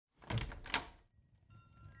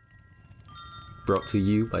Brought to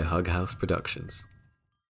you by Hug House Productions.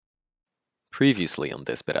 Previously on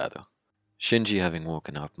Desperado. Shinji having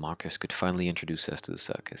woken up, Marcus could finally introduce us to the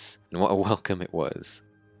circus, and what a welcome it was.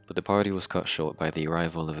 But the party was cut short by the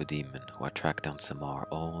arrival of a demon who had tracked down Samar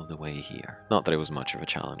all the way here. Not that it was much of a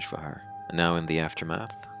challenge for her. And now in the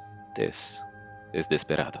aftermath, this is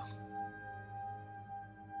Desperado.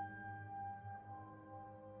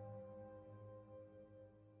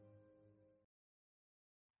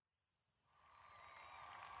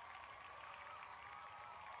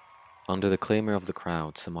 Under the clamor of the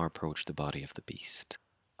crowd, Samar approached the body of the beast.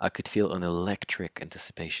 I could feel an electric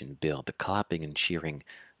anticipation build. The clapping and cheering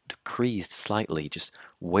decreased slightly, just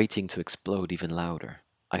waiting to explode even louder.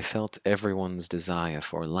 I felt everyone's desire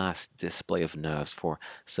for a last display of nerves, for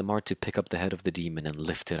Samar to pick up the head of the demon and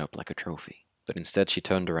lift it up like a trophy. But instead she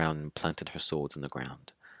turned around and planted her swords in the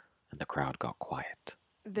ground, and the crowd got quiet.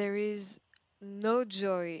 There is no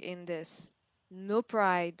joy in this, no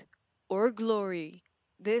pride or glory.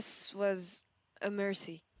 This was a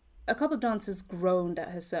mercy. A couple of dancers groaned at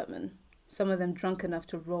her sermon, some of them drunk enough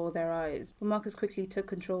to roll their eyes, but Marcus quickly took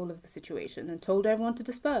control of the situation and told everyone to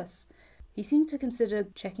disperse. He seemed to consider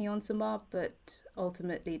checking on Samar, but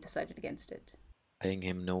ultimately decided against it. Paying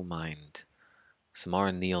him no mind,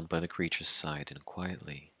 Samar kneeled by the creature's side, and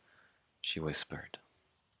quietly she whispered,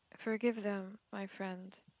 Forgive them, my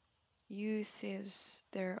friend. Youth is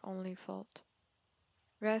their only fault.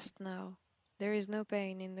 Rest now. There is no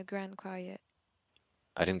pain in the grand quiet.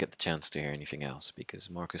 I didn't get the chance to hear anything else because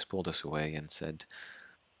Marcus pulled us away and said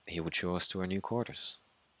he would show us to our new quarters.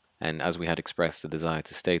 And as we had expressed the desire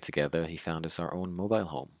to stay together, he found us our own mobile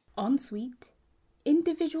home. Ensuite,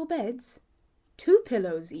 individual beds, 2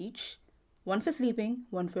 pillows each, one for sleeping,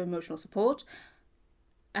 one for emotional support,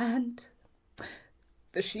 and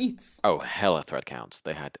the sheets. Oh, hella thread counts.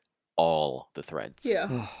 They had all the threads. Yeah.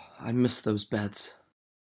 Oh, I miss those beds.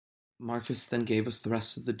 Marcus then gave us the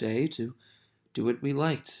rest of the day to do what we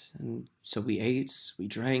liked, and so we ate, we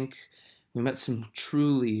drank, we met some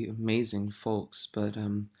truly amazing folks, but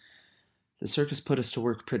the circus put us to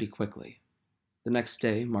work pretty quickly. The next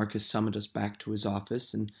day, Marcus summoned us back to his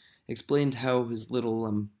office and explained how his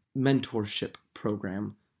little mentorship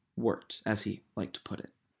program worked, as he liked to put it.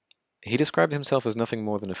 He described himself as nothing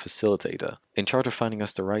more than a facilitator, in charge of finding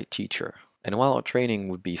us the right teacher. And while our training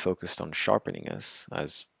would be focused on sharpening us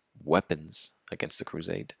as weapons against the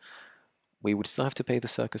crusade, we would still have to pay the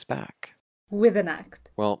circus back. With an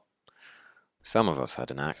act. Well, some of us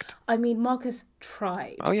had an act. I mean, Marcus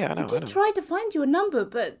tried. Oh yeah, I know. He did try to find you a number,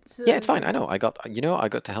 but... Yeah, it's fine. I know. I got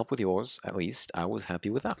to help with yours, at least. I was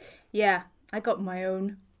happy with that. Yeah, I got my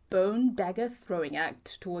own bone dagger throwing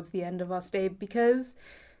act towards the end of our stay because,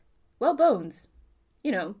 well, bones.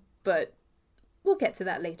 You know, but we'll get to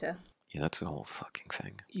that later. Yeah, that's a whole fucking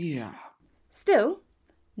thing. Yeah. Still,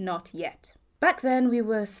 not yet. Back then, we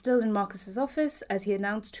were still in Marcus's office as he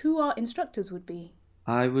announced who our instructors would be.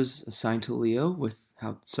 I was assigned to Leo,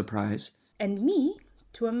 without surprise. And me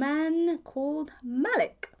to a man called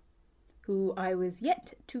Malik, who I was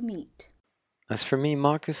yet to meet. As for me,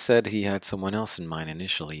 Marcus said he had someone else in mind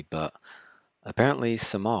initially, but apparently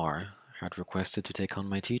Samar had requested to take on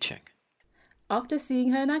my teaching. After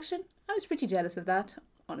seeing her in action, I was pretty jealous of that,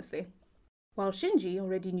 honestly. While Shinji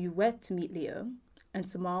already knew where to meet Leo, and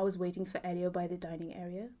Samar was waiting for Elio by the dining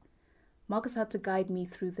area, Marcus had to guide me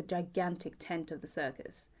through the gigantic tent of the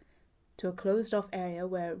circus, to a closed-off area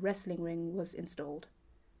where a wrestling ring was installed,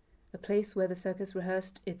 a place where the circus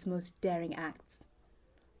rehearsed its most daring acts.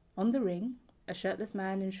 On the ring, a shirtless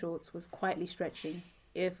man in shorts was quietly stretching,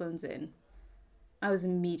 earphones in. I was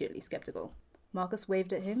immediately skeptical. Marcus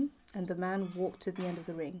waved at him, and the man walked to the end of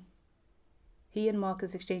the ring. He and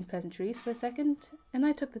Marcus exchanged pleasantries for a second, and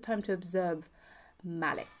I took the time to observe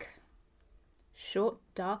Malik. Short,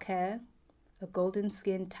 dark hair, a golden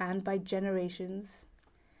skin tanned by generations,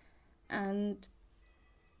 and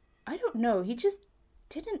I don't know, he just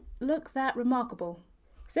didn't look that remarkable.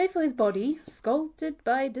 Save for his body, sculpted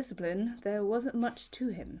by discipline, there wasn't much to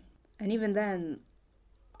him. And even then,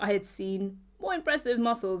 I had seen more impressive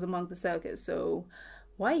muscles among the circus, so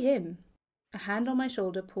why him? A hand on my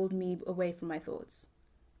shoulder pulled me away from my thoughts.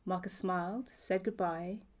 Marcus smiled, said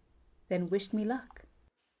goodbye, then wished me luck.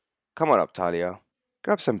 Come on up, Talia.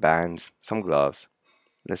 Grab some bands, some gloves.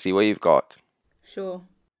 Let's see what you've got. Sure.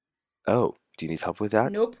 Oh, do you need help with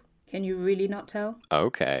that? Nope. Can you really not tell?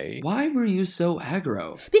 Okay. Why were you so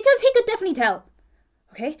aggro? Because he could definitely tell.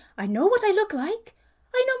 Okay, I know what I look like.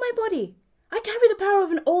 I know my body. I carry the power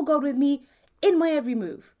of an old god with me in my every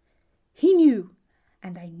move. He knew,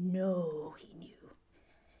 and I know he knew.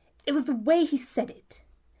 It was the way he said it.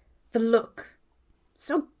 The look.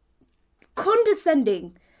 So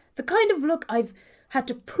condescending. The kind of look I've had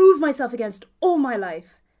to prove myself against all my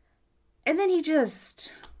life. And then he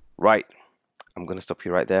just... Right. I'm gonna stop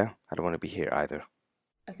you right there. I don't want to be here either.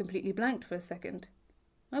 I completely blanked for a second.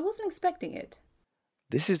 I wasn't expecting it.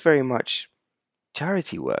 This is very much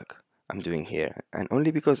charity work I'm doing here, and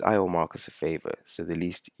only because I owe Marcus a favor, so the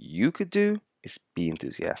least you could do is be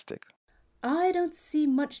enthusiastic. I don't see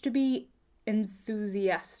much to be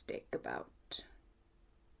enthusiastic about.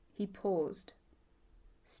 He paused,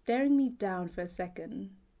 staring me down for a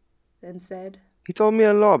second, then said, He told me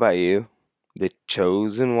a lot about you, the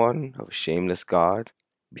chosen one of a shameless god.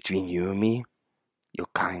 Between you and me, your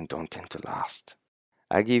kind don't tend to last.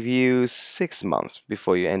 I give you 6 months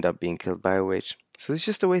before you end up being killed by a witch, so it's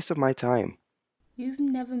just a waste of my time. You've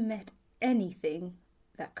never met anything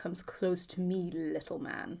that comes close to me, little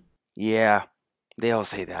man. Yeah, they all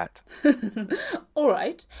say that. All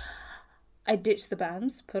right. I ditched the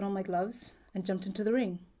bands, put on my gloves, and jumped into the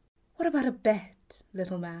ring. What about a bet,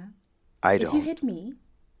 little man? If you hit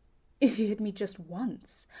me just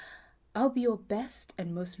once, I'll be your best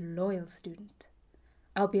and most loyal student.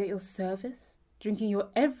 I'll be at your service, drinking your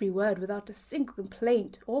every word without a single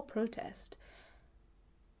complaint or protest.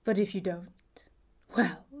 But if you don't,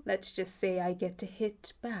 well, let's just say I get to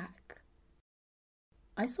hit back.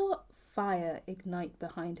 I saw fire ignite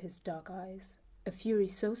behind his dark eyes, a fury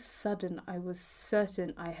so sudden I was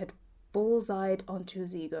certain I had bullseyed onto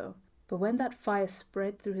his ego. But when that fire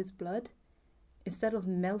spread through his blood, instead of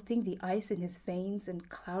melting the ice in his veins and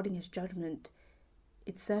clouding his judgment,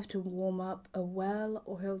 it served to warm up a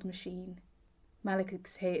well-oiled machine. Malik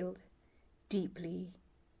exhaled deeply,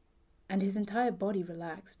 and his entire body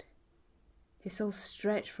relaxed. His soul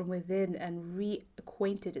stretched from within and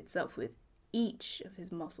reacquainted itself with each of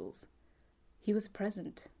his muscles. He was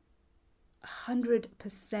present.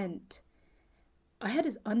 100%. I had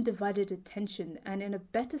his undivided attention, and in a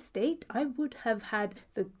better state, I would have had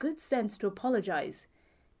the good sense to apologize.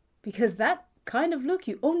 Because that kind of look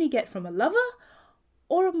you only get from a lover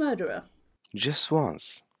or a murderer. Just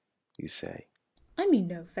once, you say. I mean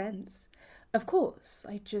no offense. Of course,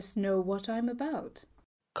 I just know what I'm about.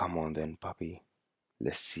 Come on then, puppy.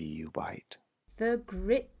 Let's see you bite. The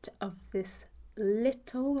grit of this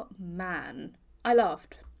little man. I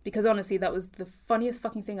laughed, because honestly that was the funniest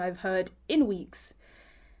fucking thing I've heard in weeks.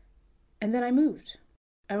 And then I moved.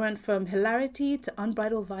 I went from hilarity to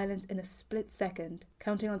unbridled violence in a split second,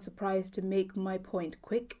 counting on surprise to make my point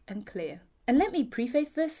quick and clear. And let me preface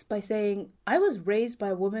this by saying I was raised by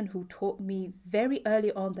a woman who taught me very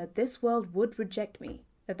early on that this world would reject me,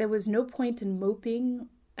 that there was no point in moping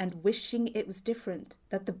and wishing it was different,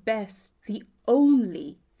 that the best, the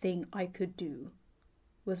only thing I could do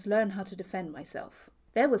was learn how to defend myself.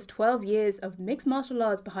 There was 12 years of mixed martial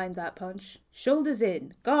arts behind that punch, shoulders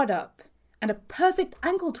in, guard up, and a perfect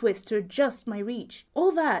ankle twist to adjust my reach.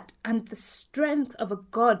 All that, and the strength of a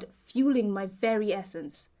god fueling my very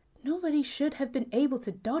essence. Nobody should have been able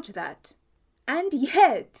to dodge that. And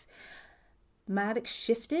yet, Malik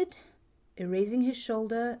shifted, erasing his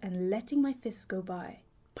shoulder and letting my fists go by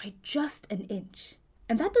just an inch.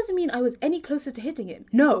 And that doesn't mean I was any closer to hitting him.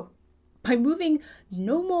 No, by moving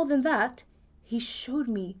no more than that, he showed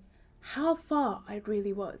me how far I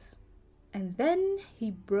really was. And then he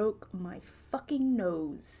broke my fucking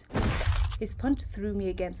nose. His punch threw me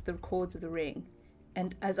against the cords of the ring,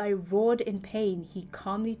 and as I roared in pain, he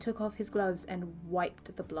calmly took off his gloves and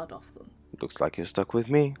wiped the blood off them. Looks like you're stuck with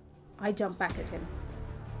me. I jumped back at him.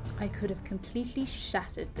 I could have completely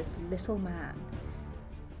shattered this little man,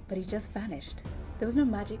 but he just vanished. There was no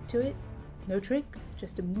magic to it, no trick,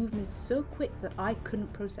 just a movement so quick that I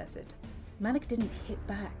couldn't process it. Malik didn't hit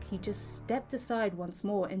back, he just stepped aside once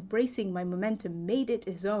more, embracing my momentum, made it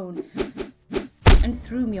his own, and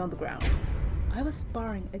threw me on the ground. I was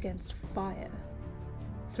sparring against fire,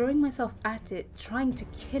 throwing myself at it, trying to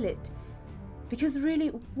kill it, because really,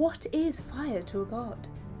 what is fire to a god?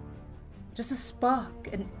 Just a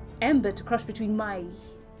spark, an ember to crush between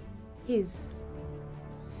his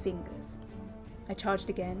fingers. I charged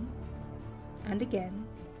again, and again,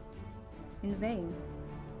 in vain.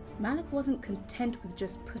 Malik wasn't content with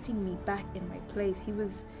just putting me back in my place. He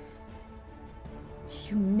was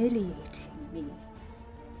humiliating me.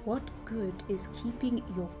 What good is keeping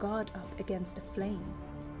your guard up against a flame?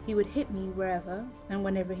 He would hit me wherever and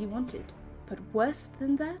whenever he wanted. But worse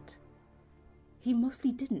than that, he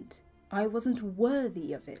mostly didn't. I wasn't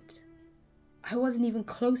worthy of it. I wasn't even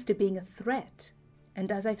close to being a threat.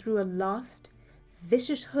 And as I threw a last,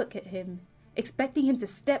 vicious hook at him, expecting him to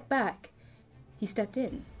step back, he stepped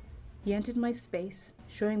in. He entered my space,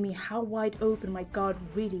 showing me how wide open my guard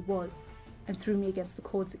really was, and threw me against the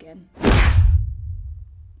cords again.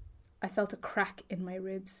 I felt a crack in my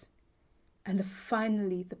ribs, and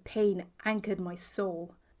finally the pain anchored my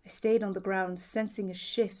soul. I stayed on the ground, sensing a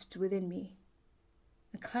shift within me,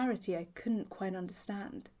 a clarity I couldn't quite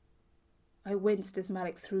understand. I winced as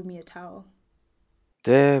Malik threw me a towel.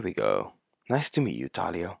 There we go. Nice to meet you,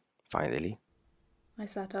 Talia. Finally. I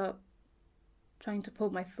sat up, trying to pull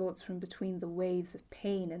my thoughts from between the waves of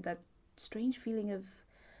pain and that strange feeling of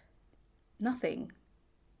nothing.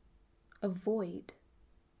 A void.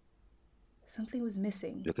 Something was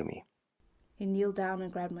missing. Look at me. He kneeled down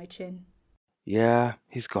and grabbed my chin. Yeah,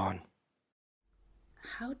 he's gone.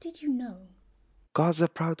 How did you know? Gods are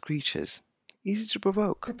proud creatures. Easy to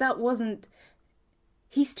provoke. But that wasn't...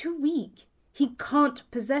 He's too weak. He can't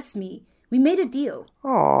possess me. We made a deal.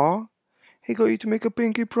 Aw, he got you to make a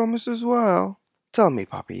pinky promise as well. Tell me,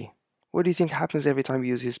 puppy, what do you think happens every time you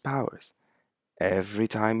use his powers? Every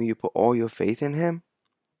time you put all your faith in him?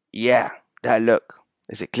 Yeah, that look.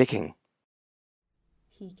 Is it clicking?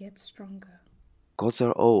 He gets stronger. Gods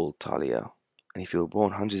are old, Talia. And if you were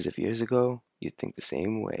born hundreds of years ago, you'd think the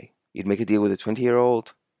same way. You'd make a deal with a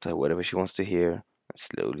 20-year-old, tell her whatever she wants to hear, and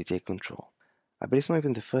slowly take control. I bet it's not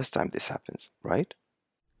even the first time this happens, right?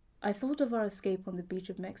 I thought of our escape on the beach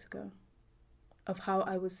of Mexico, of how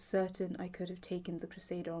I was certain I could have taken the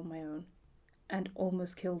Crusader on my own, and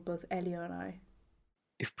almost killed both Elio and I.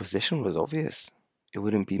 If possession was obvious, it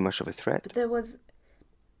wouldn't be much of a threat. But there was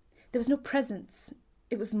no presence.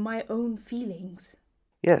 It was my own feelings.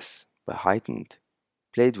 Yes, but heightened,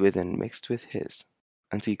 played with and mixed with his,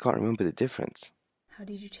 until you can't remember the difference. How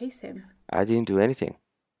did you chase him? I didn't do anything.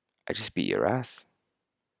 I just beat your ass.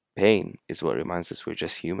 Pain is what reminds us we're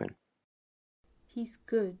just human. He's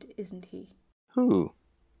good, isn't he? Who?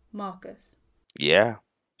 Marcus. Yeah.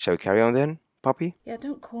 Shall we carry on then, puppy? Yeah,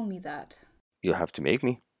 don't call me that. You'll have to make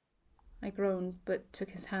me. I groaned, but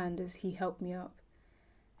took his hand as he helped me up,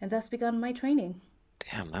 and thus began my training.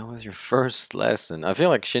 Damn, that was your first lesson. I feel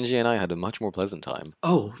like Shinji and I had a much more pleasant time.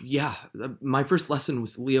 Oh, yeah. My first lesson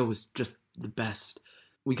with Leo was just the best.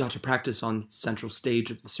 We got to practice on central stage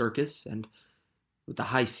of the circus, and with the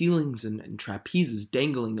high ceilings and trapezes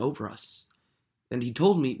dangling over us. And he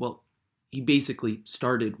told me, well, he basically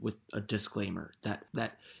started with a disclaimer that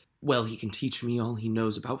well, he can teach me all he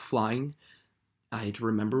knows about flying. I had to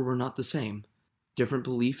remember we're not the same. Different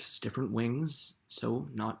beliefs, different wings, so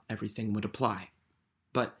not everything would apply.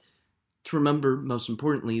 But to remember, most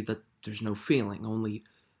importantly, that there's no failing, only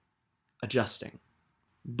adjusting.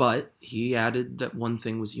 But he added that one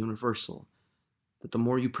thing was universal, that the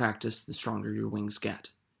more you practice, the stronger your wings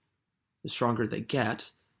get. The stronger they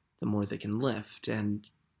get, the more they can lift, and,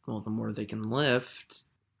 well, the more they can lift...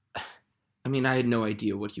 I mean, I had no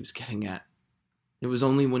idea what he was getting at. It was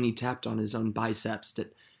only when he tapped on his own biceps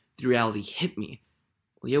that the reality hit me.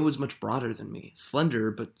 Leo was much broader than me, slender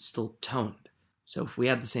but still toned. So if we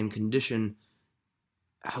had the same condition,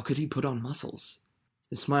 how could he put on muscles?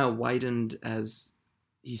 His smile widened as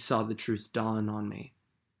he saw the truth dawn on me.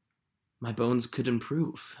 My bones could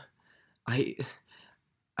improve. I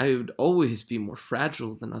would always be more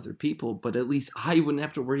fragile than other people, but at least I wouldn't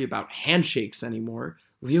have to worry about handshakes anymore.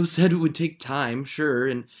 Leo said it would take time, sure,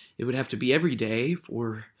 and it would have to be every day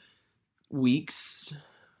for weeks,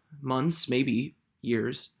 months, maybe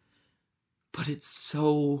years. But it's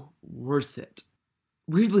so worth it.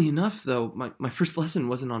 Weirdly enough, though, my first lesson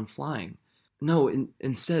wasn't on flying. No,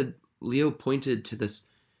 instead, Leo pointed to this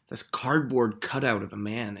cardboard cutout of a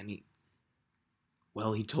man, and he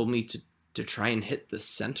told me to try and hit the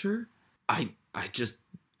center. I just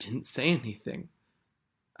didn't say anything.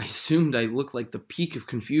 I assumed I looked like the peak of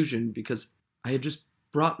confusion because I had just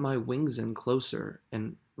brought my wings in closer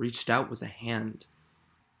and reached out with a hand.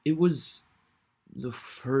 It was the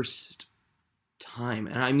first time,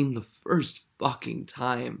 and I mean the first fucking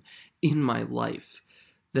time in my life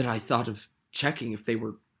that I thought of checking if they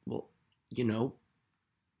were, well,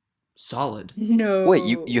 solid. No. Wait,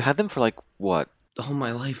 you had them for like, what? All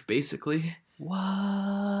my life, basically. What?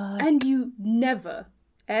 And you never,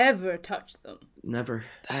 ever touched them. Never.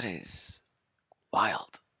 That is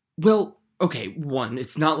wild. Well, okay, 1,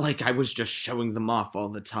 it's not like I was just showing them off all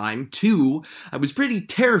the time. 2, I was pretty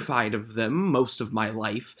terrified of them most of my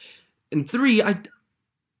life. And 3,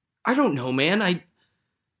 I don't know, man.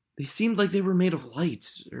 They seemed like they were made of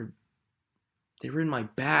light, or they were in my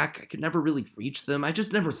back. I could never really reach them. I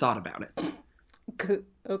just never thought about it.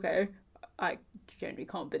 Okay, I generally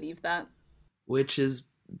can't believe that. Which is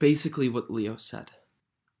basically what Leo said.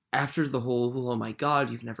 After the whole, oh my god,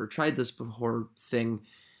 you've never tried this before thing,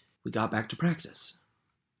 we got back to practice.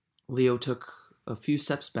 Leo took a few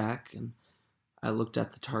steps back, and I looked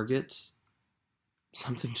at the target.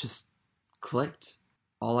 Something just clicked.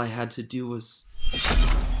 all I had to do was...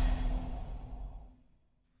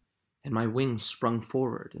 And my wings sprung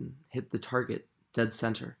forward and hit the target dead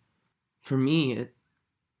center. For me, it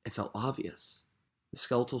felt obvious. The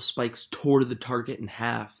skeletal spikes tore the target in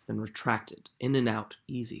half, then retracted, in and out,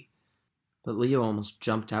 easy. But Leo almost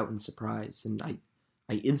jumped out in surprise, and I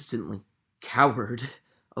instantly cowered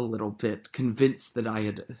a little bit, convinced that I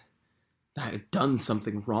had done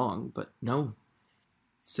something wrong, but no.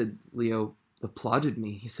 Said Leo applauded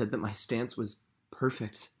me. He said that my stance was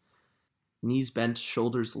perfect. Knees bent,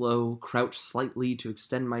 shoulders low, crouched slightly to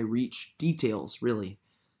extend my reach. Details, really.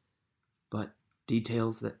 But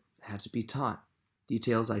details that had to be taught.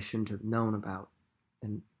 Details I shouldn't have known about.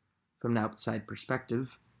 And from an outside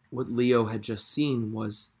perspective, what Leo had just seen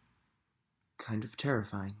was kind of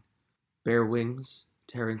terrifying. Bare wings,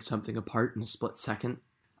 tearing something apart in a split second.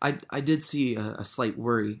 I did see a slight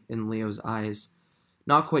worry in Leo's eyes.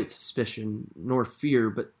 Not quite suspicion, nor fear,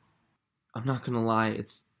 but I'm not gonna lie,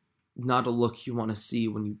 it's not a look you want to see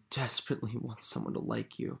when you desperately want someone to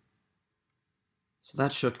like you. So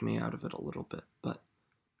that shook me out of it a little bit, but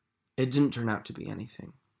it didn't turn out to be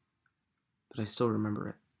anything. But I still remember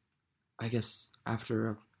it. I guess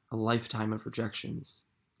after a lifetime of rejections,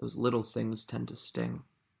 those little things tend to sting.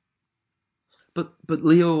 But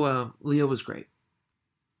Leo was great.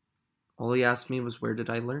 All he asked me was, where did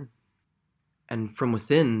I learn? And from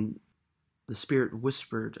within, the spirit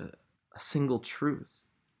whispered a single truth,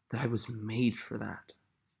 that I was made for that.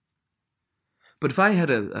 But if I had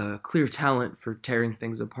a clear talent for tearing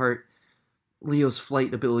things apart, Leo's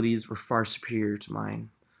flight abilities were far superior to mine.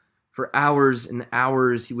 For hours and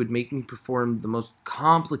hours, he would make me perform the most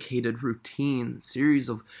complicated routine, series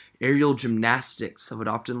of aerial gymnastics that would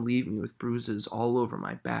often leave me with bruises all over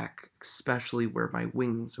my back, especially where my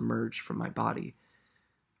wings emerged from my body.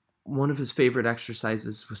 One of his favorite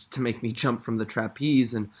exercises was to make me jump from the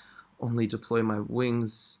trapeze and only deploy my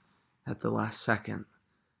wings at the last second.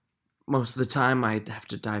 Most of the time, I'd have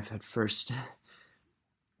to dive head first.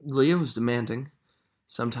 Leo was demanding,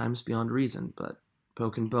 sometimes beyond reason, but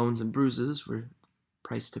broken bones and bruises were the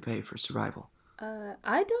price to pay for survival.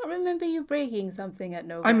 I don't remember you breaking something at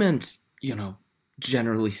Nova. I meant,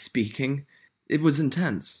 generally speaking. It was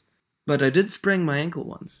intense. But I did sprain my ankle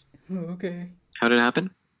once. Okay. How did it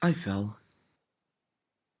happen? I fell.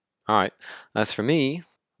 Alright, as for me,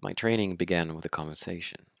 my training began with a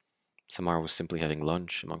conversation. Samar was simply having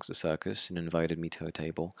lunch amongst the circus and invited me to her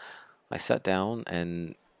table. I sat down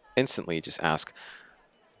and instantly just asked,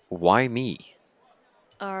 why me?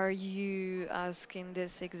 Are you asking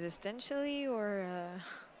this existentially or...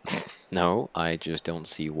 No, I just don't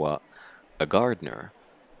see what a gardener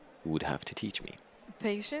would have to teach me.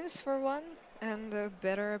 Patience for one, and a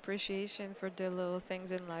better appreciation for the little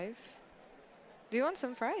things in life. Do you want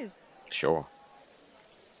some fries? Sure.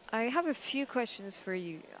 I have a few questions for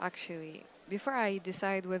you, actually, before I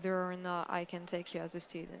decide whether or not I can take you as a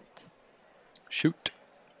student. Shoot.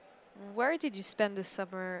 Where did you spend the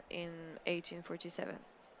summer in 1847?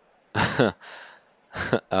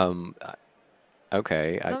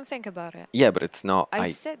 Okay. Don't think about it. Yeah, but it's not...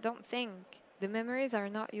 I said don't think. The memories are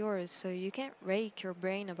not yours, so you can't rake your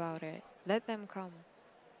brain about it. Let them come.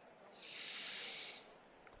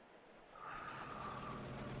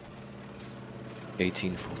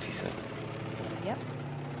 $1847. Yep.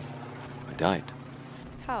 I died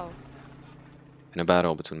How? in a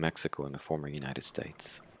battle between Mexico and the former United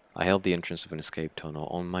States. I held the entrance of an escape tunnel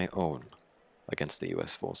on my own against the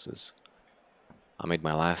US forces. I made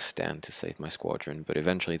my last stand to save my squadron, but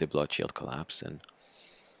eventually the blood shield collapsed and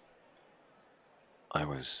I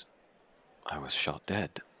was shot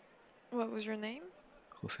dead. What was your name?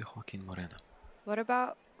 Jose Joaquin Moreno. What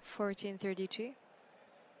about 1432?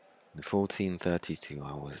 In 1432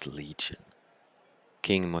 I was Legion.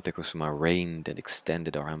 King Moctezuma reigned and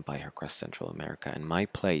extended our empire across Central America, and my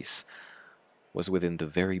place was within the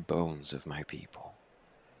very bones of my people.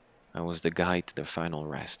 I was the guide to their final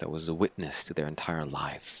rest. I was a witness to their entire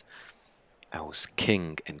lives. I was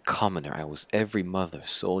king and commoner. I was every mother,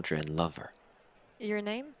 soldier, and lover. Your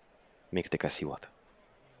name? Mictecacíhuatl,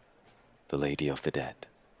 the Lady of the Dead.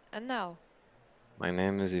 And now? My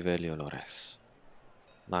name is Ivelio Lores,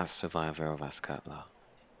 last survivor of Azcatla,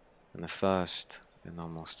 and the first in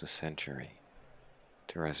almost a century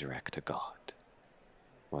to resurrect a god.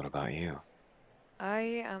 What about you?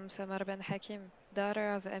 I am Samar Ben Hakim,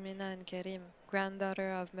 daughter of Amina and Karim,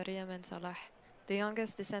 granddaughter of Maryam and Salah, the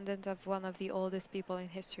youngest descendant of one of the oldest people in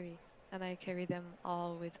history, and I carry them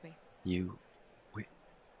all with me.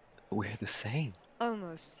 We're the same.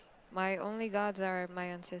 Almost. My only gods are my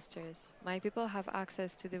ancestors. My people have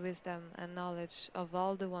access to the wisdom and knowledge of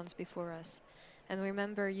all the ones before us, And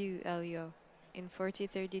remember you, Elio. In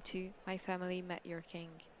 4032, my family met your king.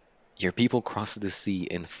 Your people crossed the sea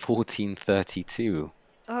in 1432.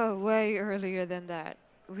 Oh, way earlier than that.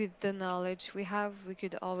 With the knowledge we have, we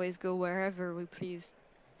could always go wherever we pleased.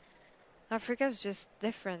 Africa's just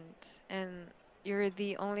different, and you're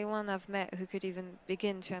the only one I've met who could even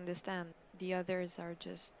begin to understand. The others are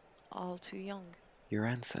just all too young. Your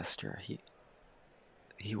ancestor,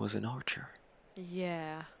 he was an archer.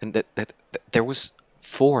 Yeah. And that there was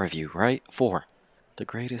 4 of you, right? 4. The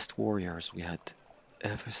greatest warriors we had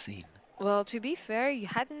ever seen. Well, to be fair, you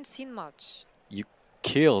hadn't seen much. You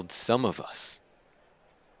killed some of us.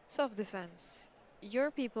 Self-defense. Your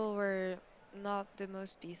people were not the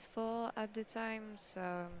most peaceful at the time,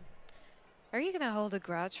 so... Are you gonna hold a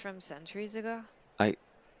grudge from centuries ago? I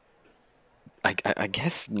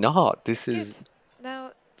guess not. This is... Good.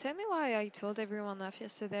 Now, tell me why I told everyone off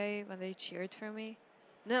yesterday when they cheered for me.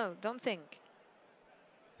 No, don't think.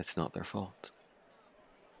 It's not their fault.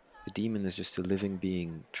 The demon is just a living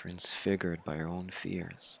being transfigured by our own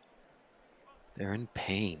fears. They're in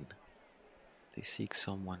pain. They seek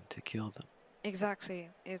someone to kill them. Exactly.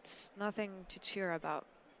 It's nothing to cheer about.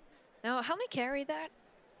 Now, help me carry that.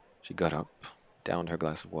 She got up, downed her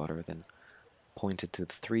glass of water, then pointed to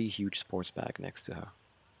the 3 huge sports bags next to her.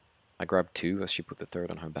 I grabbed 2 as she put the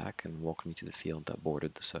 3rd on her back and walked me to the field that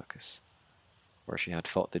bordered the circus, where she had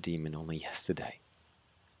fought the demon only yesterday.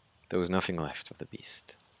 There was nothing left of the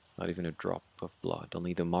beast, not even a drop of blood,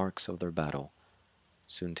 only the marks of their battle,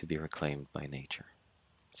 soon to be reclaimed by nature.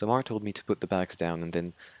 Samar told me to put the bags down and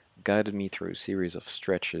then guided me through a series of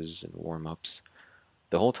stretches and warm-ups.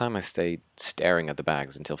 The whole time I stayed staring at the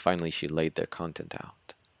bags until finally she laid their content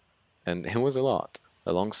out. And it was a lot.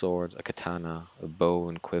 A long sword, a katana, a bow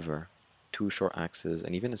and quiver, 2 short axes,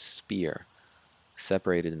 and even a spear,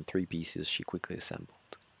 separated in 3 pieces she quickly assembled.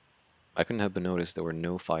 I couldn't help but notice there were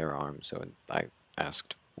no firearms, so I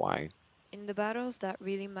asked why. In the battles that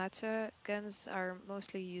really matter, guns are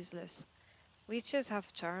mostly useless. Witches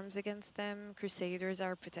have charms against them, crusaders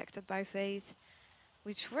are protected by faith,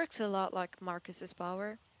 which works a lot like Marcus's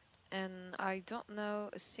power, and I don't know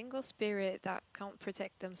a single spirit that can't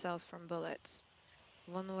protect themselves from bullets,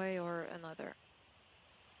 one way or another.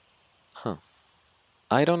 Huh.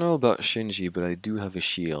 I don't know about Shinji, but I do have a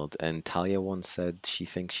shield, and Talia once said she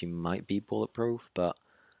thinks she might be bulletproof,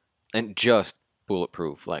 and just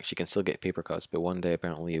bulletproof, like she can still get paper cuts, but one day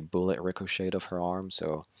apparently a bullet ricocheted off her arm,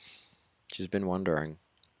 so she's been wondering.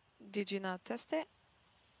 Did you not test it?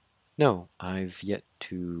 No, I've yet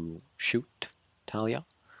to shoot Talia.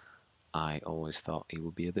 I always thought it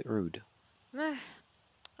would be a bit rude. Meh.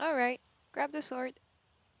 Alright, grab the sword.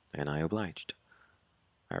 And I obliged.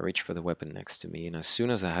 I reached for the weapon next to me, and as soon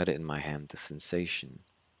as I had it in my hand, the sensation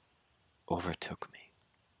overtook me.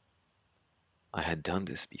 I had done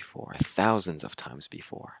this before, thousands of times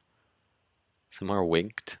before. Samar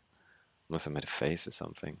winked, must have made a face or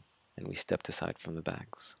something, and we stepped aside from the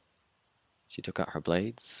bags. She took out her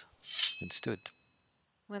blades and stood.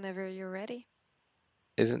 Whenever you're ready.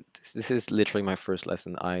 This is literally my first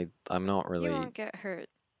lesson. I'm not really... You won't get hurt,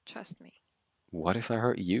 trust me. What if I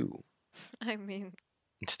hurt you? I mean...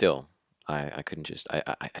 Still, I couldn't just...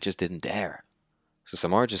 I just didn't dare. So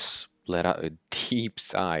Samar just let out a deep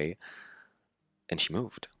sigh, and she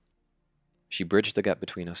moved. She bridged the gap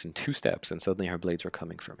between us in 2 steps, and suddenly her blades were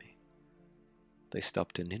coming for me. They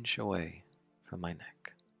stopped an inch away from my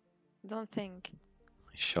neck. Don't think.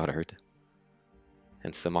 I shuddered,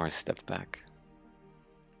 and Samar stepped back.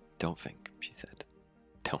 Don't think, she said.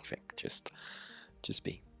 Don't think, just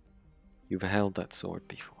be. You've held that sword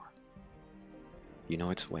before. You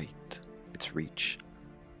know its weight, its reach,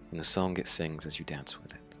 and the song it sings as you dance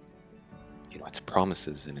with it. You know its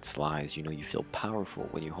promises and its lies. You know you feel powerful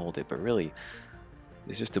when you hold it, but really,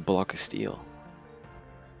 it's just a block of steel.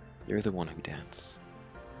 You're the one who dances.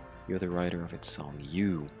 You're the writer of its song.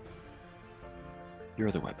 You're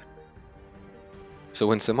the weapon. So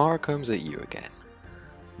when Samar comes at you again,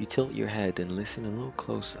 you tilt your head and listen a little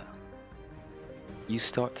closer. You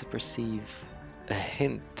start to perceive a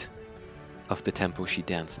hint of the tempo she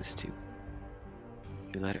dances to.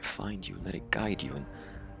 You let it find you, let it guide you, and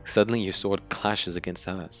suddenly your sword clashes against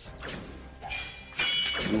hers.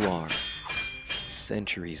 You are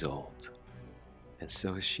centuries old, and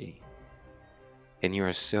so is she. And you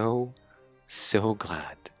are so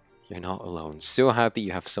glad you're not alone, so happy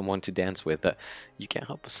you have someone to dance with that you can't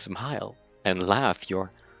help but smile and laugh.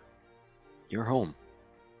 You're home.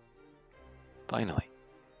 Finally.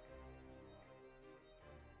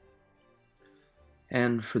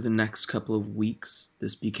 And for the next couple of weeks,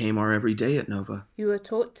 this became our everyday at Nova. We were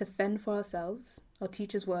taught to fend for ourselves, our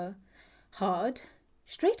teachers were, Hard,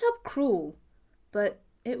 straight up cruel, but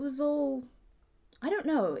it was all... I don't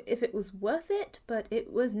know if it was worth it, but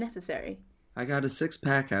it was necessary. I got a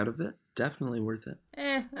 6-pack out of it. Definitely worth it.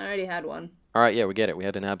 I already had one. Alright, yeah, we get it. We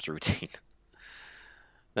had an abs routine.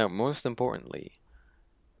 Now, most importantly,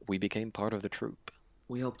 we became part of the troupe.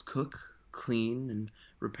 We helped cook, clean, and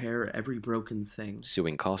repair every broken thing.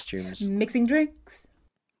 Sewing costumes. Mixing drinks.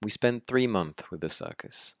 We spent 3 months with the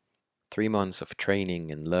circus. 3 months of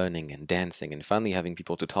training and learning and dancing and finally having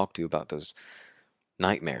people to talk to about those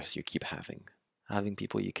nightmares you keep having. Having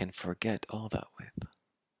people you can forget all that with.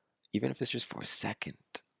 Even if it's just for a second.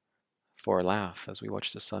 For a laugh as we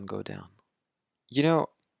watch the sun go down. You know,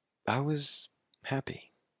 I was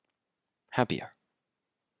happy. Happier.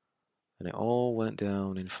 And it all went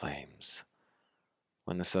down in flames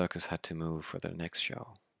when the circus had to move for their next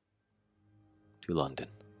show to London.